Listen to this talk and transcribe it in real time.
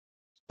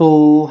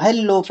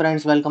Hello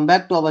friends, welcome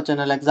back to our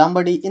channel Exam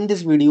Buddy. In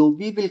this video,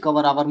 we will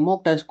cover our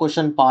mock test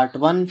question part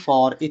 1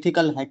 for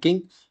ethical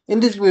hacking. In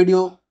this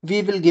video,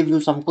 we will give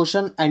you some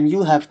question and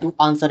you have to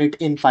answer it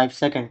in 5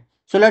 seconds.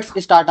 So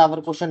let's start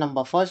our question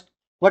number first.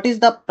 What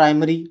is the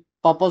primary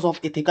purpose of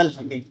ethical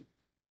hacking?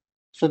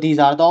 So these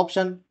are the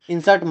options.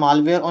 Insert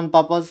malware on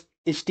purpose,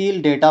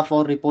 steal data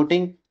for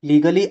reporting,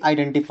 legally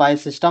identify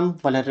system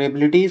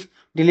vulnerabilities,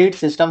 delete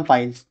system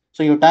files.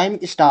 So your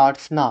time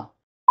starts now.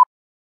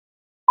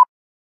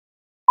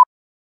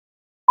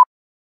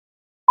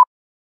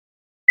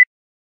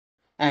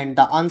 And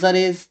the answer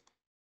is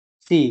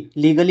C.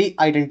 Legally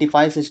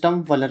identify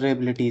system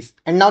vulnerabilities.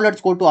 And now let's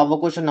go to our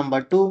question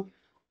number 2.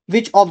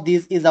 Which of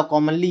these is a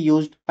commonly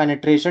used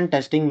penetration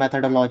testing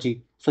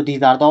methodology? So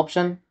these are the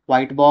options: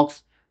 white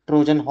box,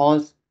 Trojan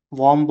horse,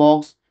 worm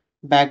box,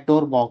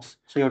 backdoor box.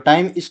 So your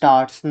time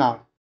starts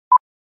now.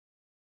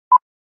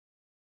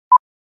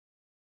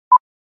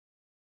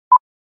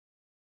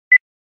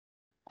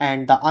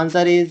 And the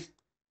answer is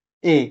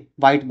A.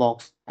 White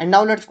box. And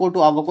now let's go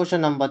to our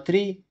question number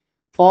 3.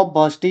 For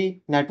bursty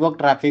network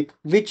traffic,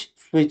 which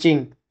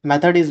switching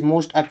method is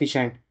most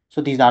efficient? So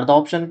these are the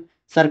options: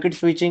 circuit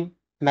switching,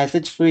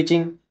 message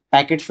switching,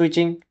 packet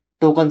switching,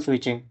 token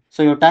switching.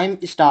 So your time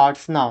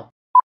starts now.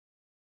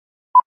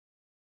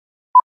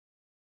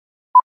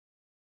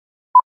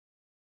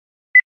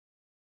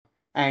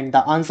 And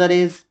the answer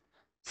is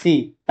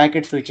C.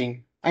 Packet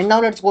switching. And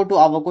now let's go to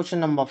our question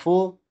number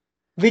 4.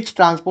 Which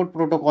transport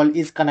protocol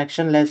is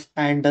connectionless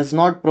and does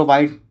not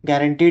provide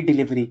guaranteed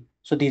delivery?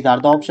 So these are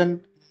the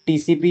options: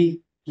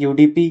 TCP,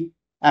 UDP,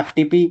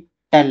 FTP,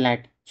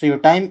 Telnet. So your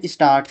time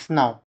starts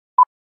now.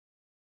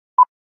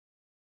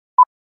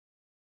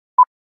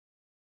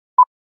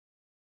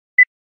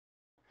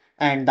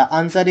 And the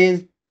answer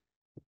is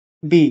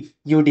B.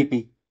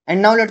 UDP.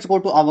 And now let's go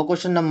to our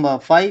question number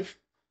 5.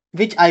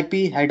 Which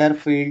IP header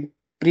field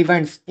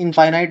prevents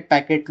infinite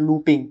packet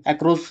looping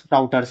across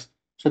routers?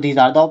 So these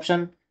are the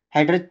options: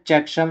 header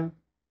checksum,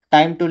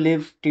 time to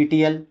live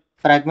TTL,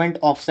 fragment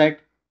offset,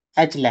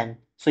 HLAN.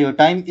 So your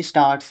time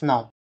starts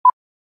now.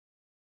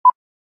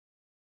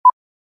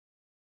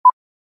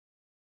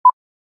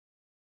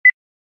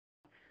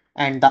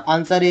 And the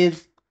answer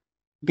is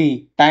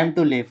B. Time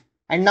to live.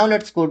 And now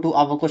let's go to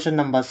our question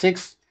number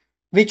 6.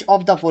 Which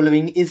of the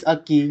following is a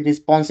key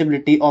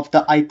responsibility of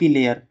the IP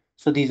layer?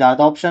 So these are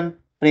the options: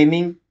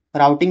 framing,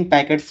 routing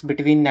packets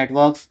between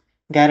networks,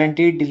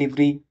 guaranteed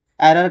delivery,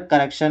 error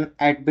correction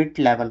at bit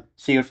level.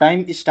 So your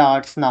time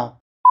starts now.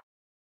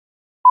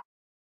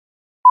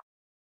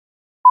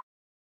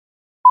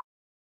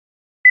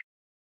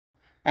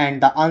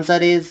 And the answer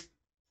is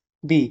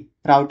B.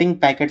 Routing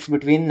packets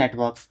between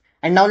networks.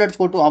 And now let's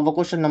go to our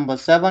question number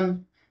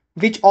 7.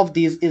 Which of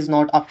these is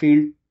not a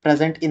field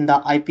present in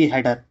the IP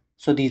header?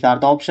 So these are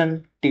the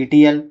options: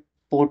 TTL,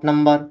 port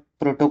number,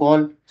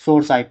 protocol,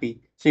 source IP.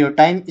 So your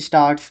time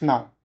starts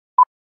now.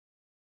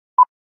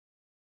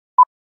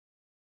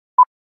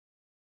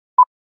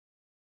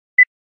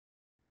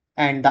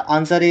 And the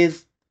answer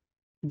is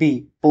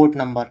B. Port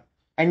number.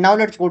 And now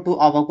let's go to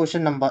our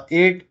question number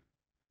 8.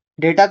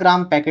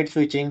 Datagram packet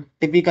switching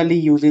typically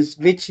uses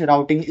which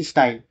routing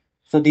style?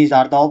 So these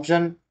are the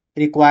options: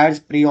 requires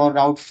prior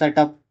route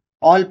setup,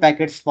 all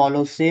packets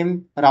follow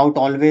same route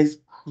always,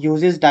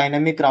 uses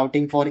dynamic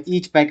routing for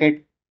each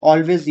packet,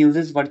 always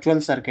uses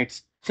virtual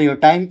circuits. So your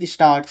time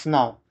starts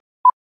now.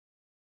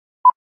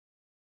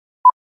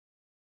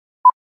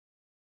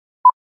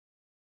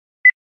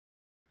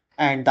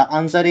 And the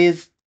answer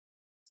is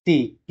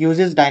C.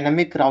 Uses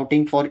dynamic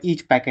routing for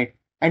each packet.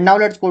 And now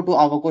let's go to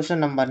our question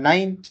number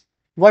 9.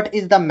 What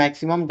is the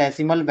maximum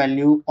decimal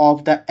value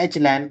of the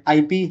HLAN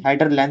IP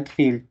header length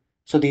field?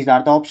 So these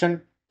are the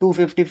options: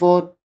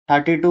 254,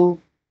 32,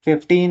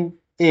 15,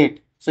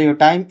 8. So your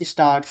time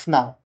starts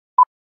now.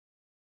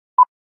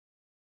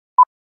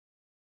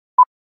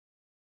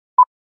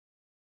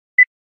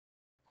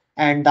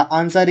 And the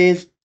answer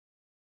is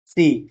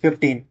C.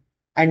 15.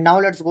 And now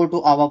let's go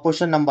to our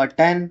question number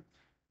 10.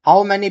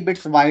 How many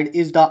bits wide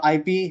is the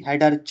IP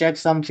header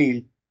checksum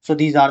field? So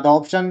these are the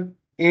options: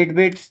 8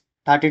 bits,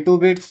 32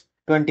 bits,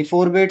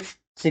 24 bits,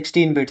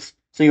 16 bits.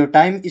 So your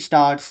time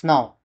starts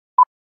now.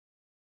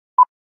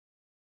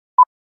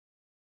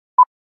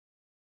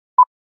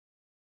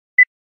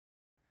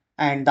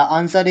 And the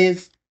answer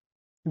is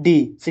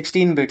D.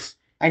 16 bits.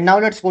 And now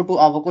let's go to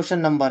our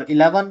question number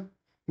 11.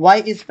 Why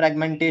is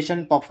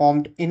fragmentation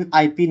performed in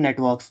IP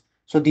networks?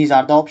 So these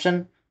are the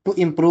options: to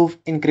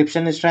improve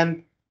encryption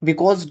strength,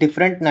 because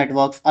different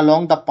networks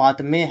along the path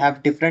may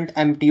have different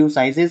MTU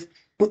sizes,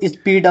 to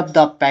speed up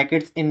the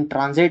packets in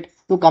transit,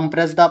 to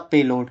compress the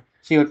payload.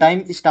 So your time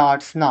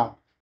starts now.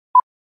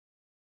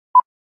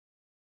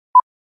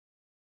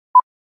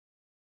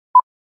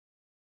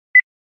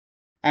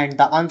 And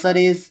the answer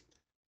is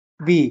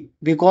B.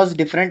 Because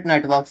different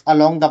networks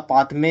along the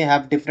path may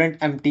have different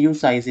MTU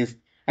sizes.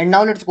 And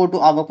now let's go to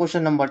our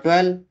question number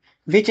 12.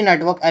 Which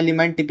network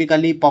element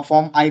typically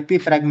perform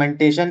IP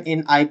fragmentation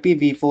in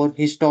IPv4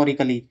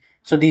 historically?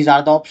 So these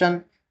are the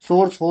options: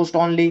 source host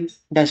only,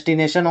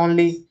 destination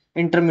only,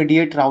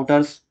 intermediate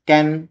routers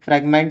can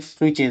fragment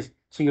switches?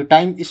 So your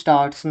time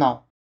starts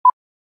now.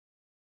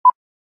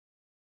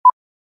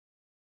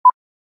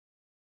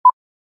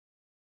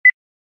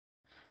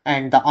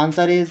 And the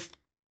answer is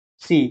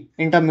C.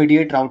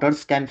 Intermediate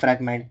routers can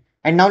fragment.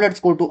 And now let's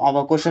go to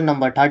our question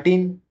number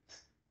 13.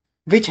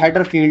 Which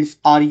header fields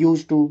are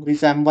used to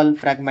resemble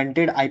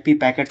fragmented IP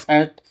packets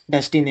at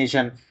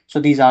destination?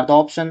 So these are the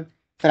options: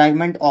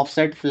 fragment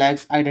offset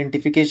flags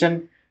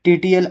identification,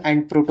 TTL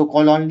and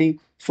protocol only,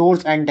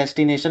 source and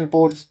destination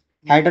ports,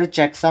 header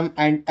checksum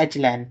and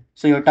HLAN.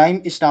 So your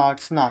time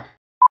starts now.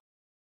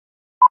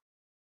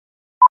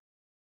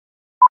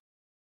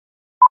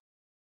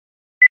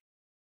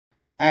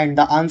 And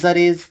the answer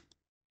is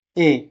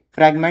A.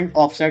 Fragment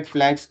offset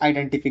flags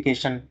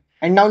identification.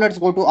 And now let's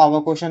go to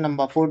our question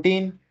number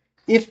 14.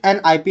 If an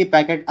IP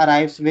packet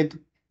arrives with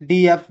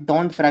DF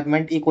don't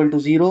fragment equal to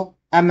 0,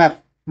 MF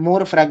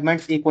more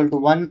fragments equal to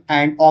 1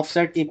 and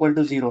offset equal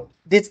to 0.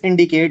 This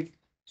indicates,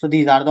 so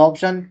these are the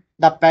options.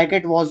 The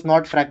packet was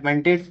not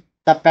fragmented.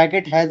 The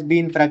packet has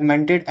been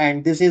fragmented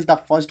and this is the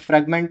first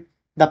fragment.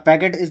 The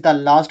packet is the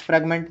last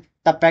fragment.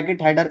 The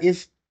packet header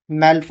is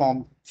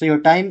malformed. So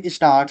your time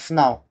starts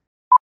now.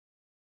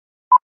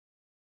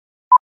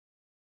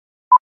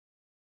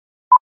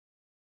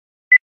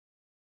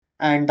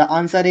 And the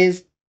answer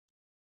is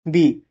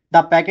B.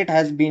 The packet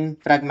has been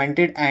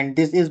fragmented and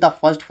this is the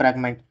first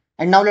fragment.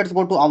 And now let's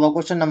go to our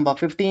question number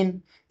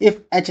 15.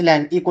 If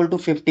HLAN equal to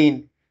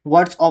 15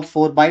 words of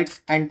 4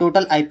 bytes and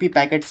total IP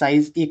packet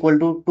size equal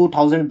to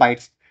 2000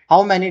 bytes,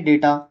 how many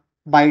data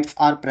bytes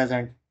are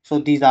present? So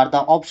these are the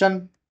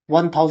option: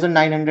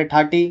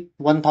 1930,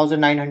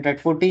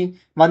 1940,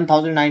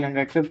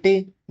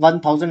 1950,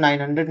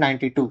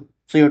 1992.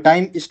 So your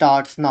time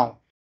starts now.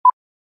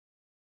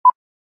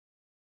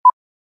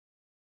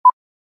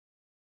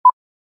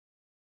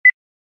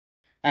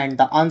 And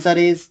the answer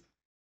is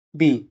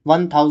B.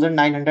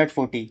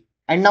 1940.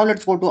 And now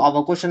let's go to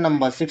our question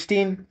number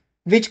 16.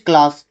 Which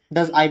class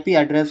does IP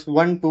address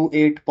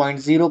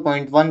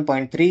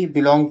 128.0.1.3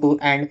 belong to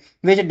and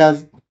which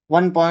does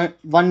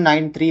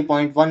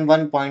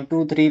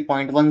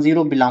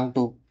 1.193.11.23.10 belong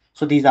to?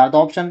 So these are the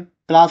options: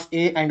 class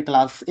A and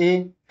class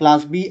A,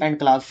 class B and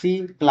class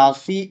C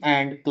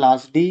and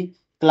class D,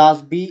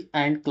 class B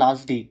and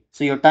class D.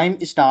 So your time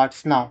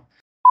starts now.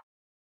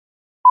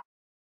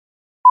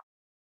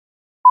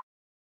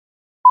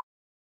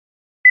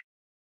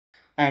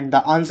 And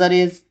the answer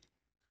is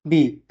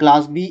B.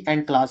 Class B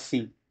and Class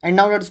C. And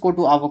now let's go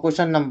to our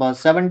question number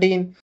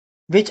 17.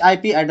 Which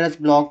IP address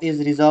block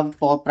is reserved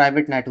for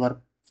private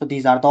network? So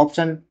these are the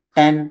options: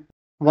 10,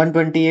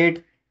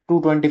 128,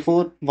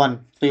 224,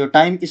 1. So your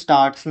time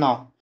starts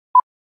now.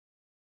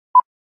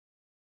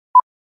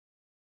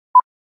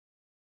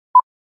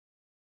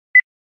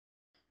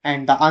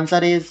 And the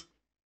answer is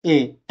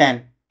A.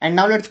 10. And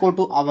now let's go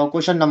to our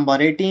question number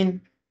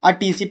 18. A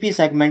TCP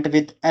segment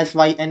with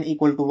SYN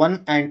equal to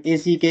 1 and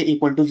ACK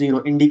equal to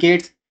 0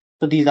 indicates.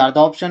 So these are the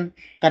options: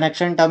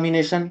 connection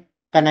termination,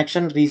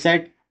 connection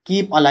reset,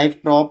 keep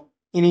alive probe,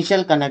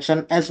 initial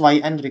connection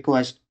SYN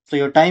request. So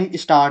your time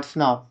starts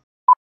now.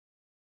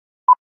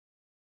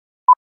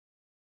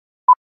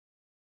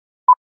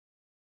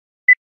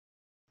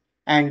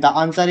 And the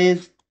answer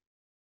is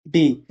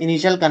D.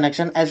 Initial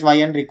connection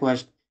SYN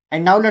request.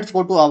 And now let's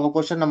go to our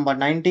question number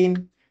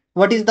 19.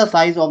 What is the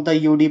size of the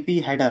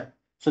UDP header?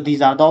 So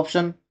these are the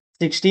options: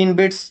 16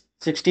 bits,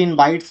 16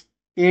 bytes,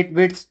 8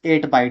 bits,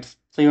 8 bytes.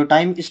 So your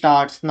time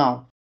starts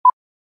now.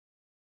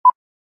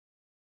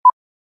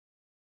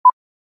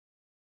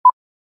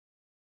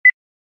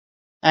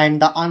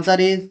 And the answer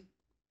is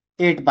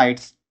 8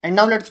 bytes. And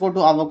now let's go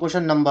to our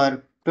question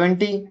number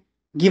 20.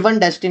 Given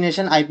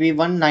destination IP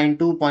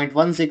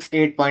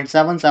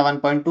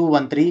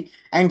 192.168.77.213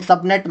 and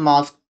subnet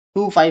mask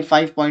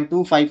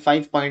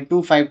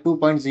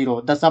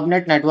 255.255.252.0, the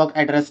subnet network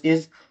address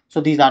is,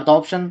 so these are the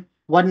options: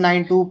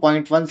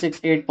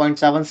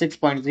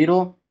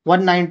 192.168.76.0,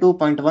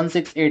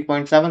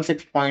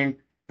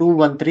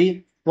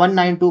 192.168.76.213,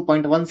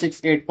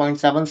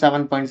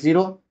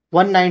 192.168.77.0,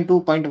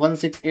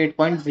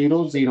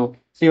 192.168.00.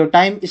 So your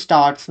time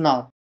starts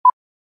now.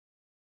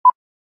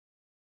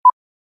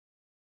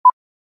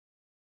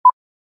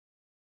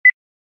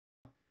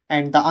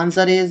 And the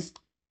answer is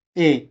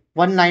A.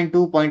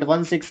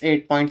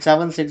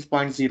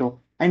 192.168.76.0.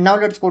 And now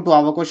let's go to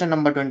our question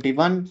number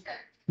 21.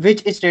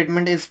 Which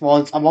statement is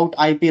false about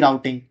IP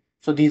routing?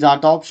 So these are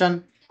the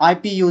options: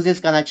 IP uses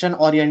connection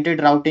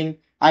oriented routing,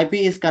 IP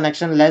is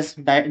connection less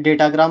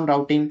datagram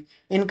routing,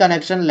 in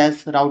connection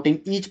less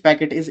routing each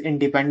packet is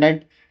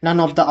independent, none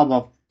of the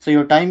above. So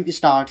your time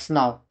starts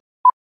now.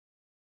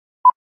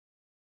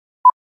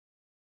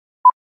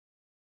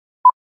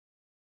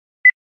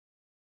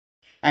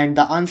 And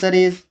the answer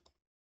is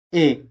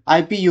A.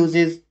 IP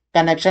uses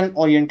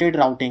connection-oriented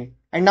routing.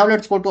 And now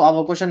let's go to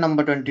our question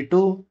number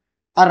 22.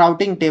 A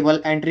routing table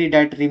entry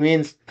that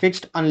remains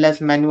fixed unless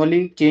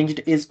manually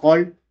changed is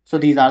called. So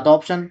these are the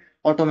options: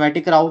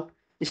 automatic route,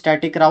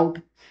 static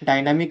route,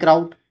 dynamic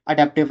route,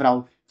 adaptive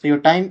route. So your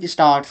time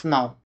starts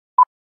now.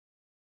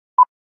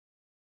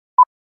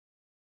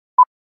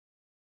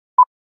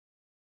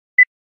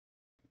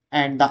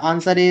 And the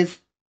answer is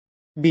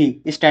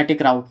B. Static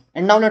route.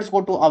 And now let's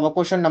go to our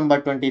question number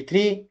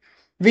 23.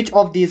 Which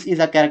of these is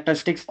a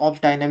characteristics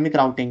of dynamic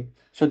routing?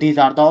 So these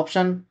are the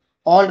option.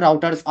 All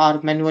routers are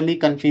manually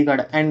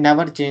configured and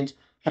never change.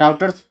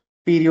 Routers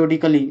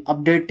periodically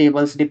update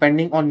tables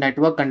depending on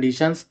network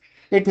conditions.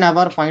 It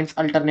never finds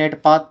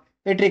alternate path.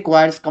 It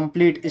requires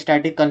complete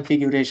static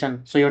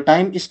configuration. So your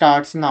time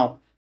starts now.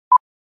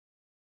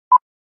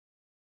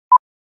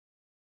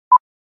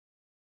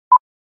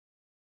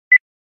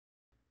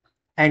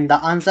 And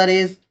the answer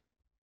is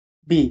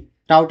B.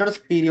 Routers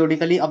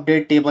periodically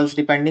update tables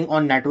depending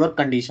on network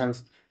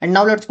conditions. And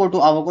now let's go to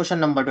our question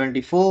number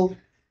 24.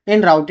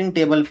 In routing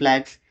table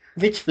flags,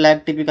 which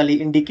flag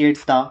typically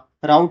indicates the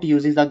route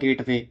uses a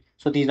gateway?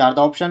 So these are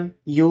the option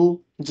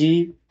U,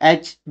 G,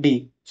 H,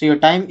 D. So your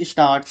time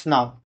starts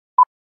now.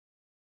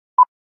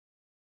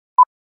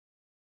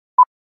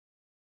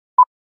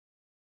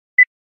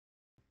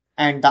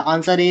 And the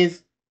answer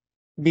is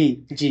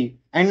B. G.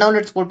 And now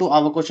let's go to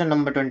our question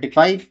number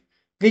 25.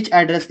 Which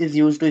address is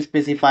used to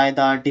specify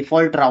the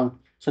default route?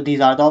 So these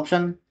are the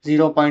option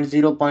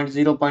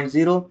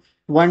 0.0.0.0,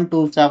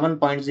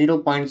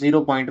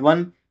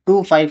 127.0.0.1,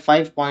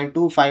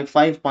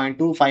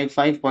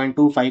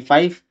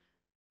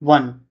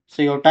 255.255.255.255.1.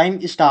 So your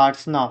time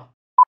starts now.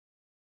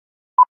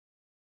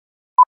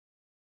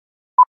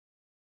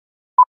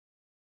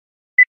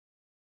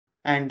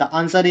 And the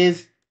answer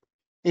is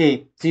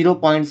A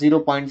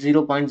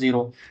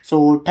 0.0.0.0.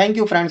 So thank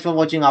you friends for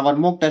watching our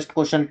mock test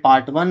question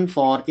part 1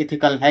 for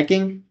ethical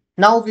hacking.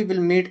 Now we will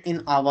meet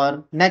in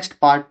our next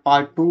part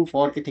 2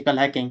 for ethical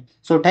hacking.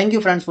 So thank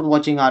you friends for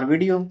watching our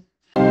video.